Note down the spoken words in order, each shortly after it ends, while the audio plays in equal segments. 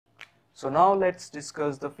So now let's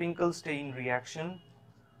discuss the Finkelstein reaction.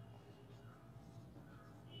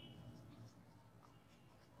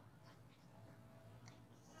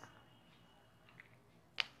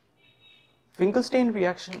 Finkelstein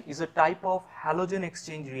reaction is a type of halogen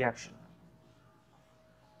exchange reaction.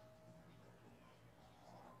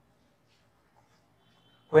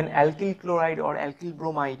 When alkyl chloride or alkyl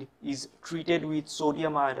bromide is treated with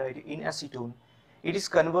sodium iodide in acetone, it is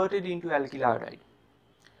converted into alkyl iodide.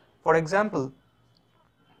 For example,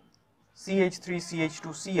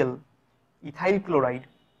 CH3CH2Cl, ethyl chloride,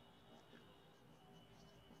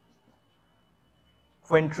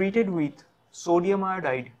 when treated with sodium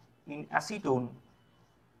iodide in acetone,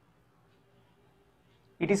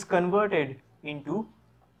 it is converted into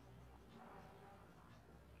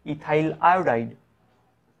ethyl iodide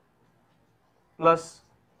plus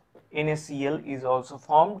NaCl is also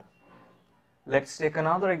formed. Let's take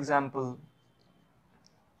another example,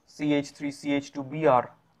 CH3CH2Br,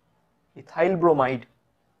 ethyl bromide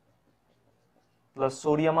plus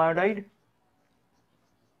sodium iodide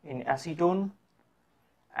in acetone,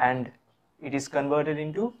 and it is converted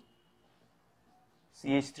into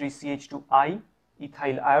CH3CH2I,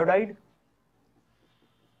 ethyl iodide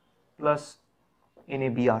plus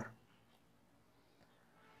NaBr.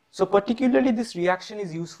 So particularly this reaction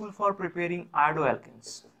is useful for preparing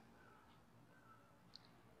iodoalkanes.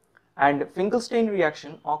 And Finkelstein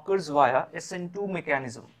reaction occurs via SN2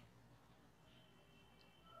 mechanism.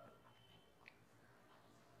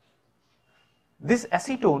 This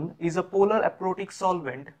acetone is a polar aprotic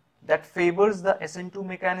solvent that favors the SN2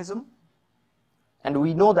 mechanism, and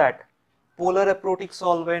we know that polar aprotic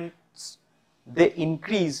solvents, they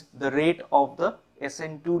increase the rate of the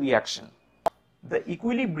SN2 reaction. The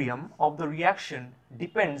equilibrium of the reaction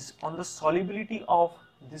depends on the solubility of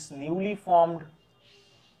this newly formed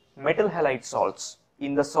metal halide salts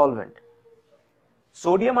in the solvent.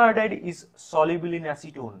 Sodium iodide is soluble in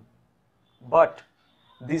acetone, but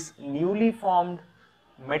this newly formed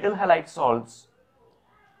metal halide salts,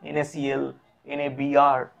 NaCl,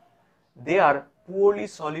 NaBr, they are poorly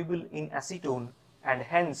soluble in acetone and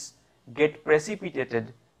hence get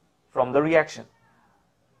precipitated from the reaction,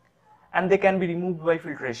 and they can be removed by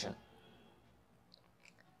filtration.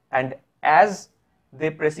 And as they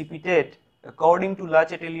precipitate, according to Le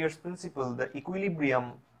Chatelier's principle, the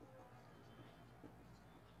equilibrium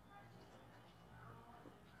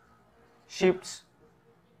shifts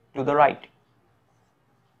to the right.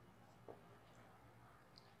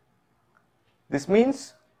 This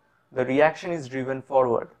means the reaction is driven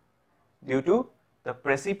forward due to the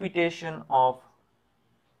precipitation of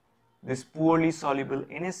this poorly soluble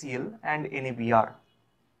NaCl and NaBr.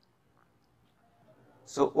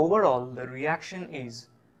 So overall, the reaction is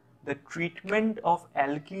the treatment of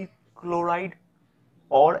alkyl chloride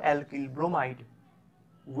or alkyl bromide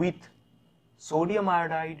with sodium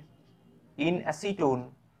iodide in acetone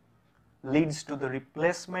leads to the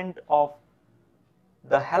replacement of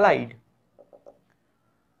the halide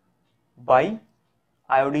by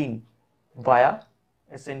iodine via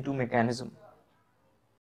SN2 mechanism.